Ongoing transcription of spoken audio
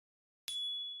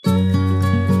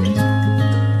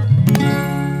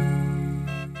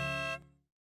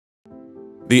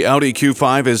The Audi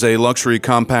Q5 is a luxury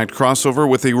compact crossover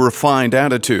with a refined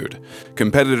attitude.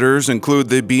 Competitors include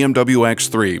the BMW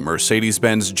X3,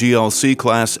 Mercedes-Benz GLC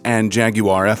Class, and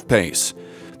Jaguar F-Pace.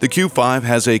 The Q5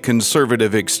 has a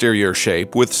conservative exterior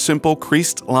shape with simple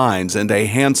creased lines and a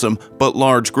handsome but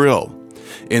large grille.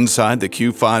 Inside, the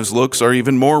Q5's looks are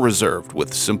even more reserved,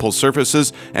 with simple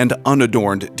surfaces and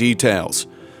unadorned details.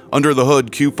 Under the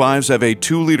hood, Q5s have a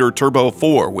 2-liter turbo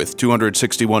 4 with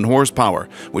 261 horsepower,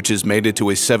 which is mated to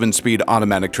a 7-speed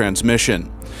automatic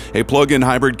transmission. A plug-in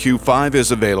hybrid Q5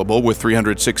 is available with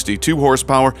 362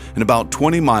 horsepower and about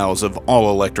 20 miles of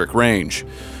all-electric range.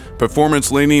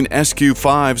 Performance-leaning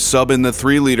SQ5s sub in the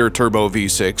 3-liter turbo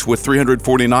V6 with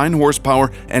 349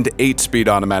 horsepower and 8-speed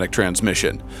automatic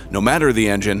transmission. No matter the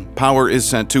engine, power is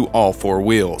sent to all 4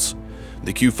 wheels.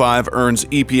 The Q5 earns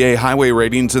EPA highway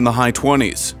ratings in the high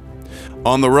 20s.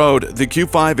 On the road, the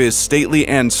Q5 is stately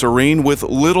and serene with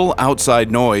little outside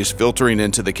noise filtering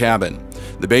into the cabin.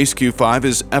 The base Q5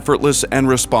 is effortless and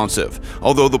responsive,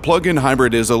 although the plug-in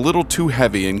hybrid is a little too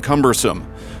heavy and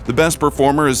cumbersome. The best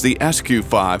performer is the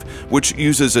SQ5, which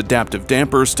uses adaptive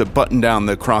dampers to button down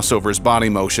the crossover's body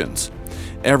motions.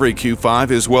 Every Q5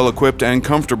 is well equipped and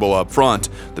comfortable up front.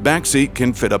 The back seat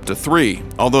can fit up to 3,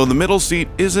 although the middle seat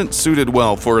isn't suited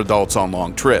well for adults on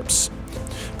long trips.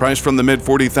 Priced from the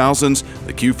mid-$40,000s,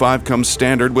 the Q5 comes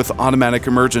standard with automatic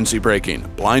emergency braking,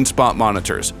 blind spot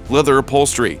monitors, leather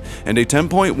upholstery, and a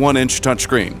 10.1-inch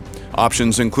touchscreen.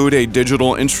 Options include a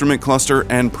digital instrument cluster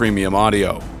and premium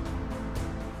audio.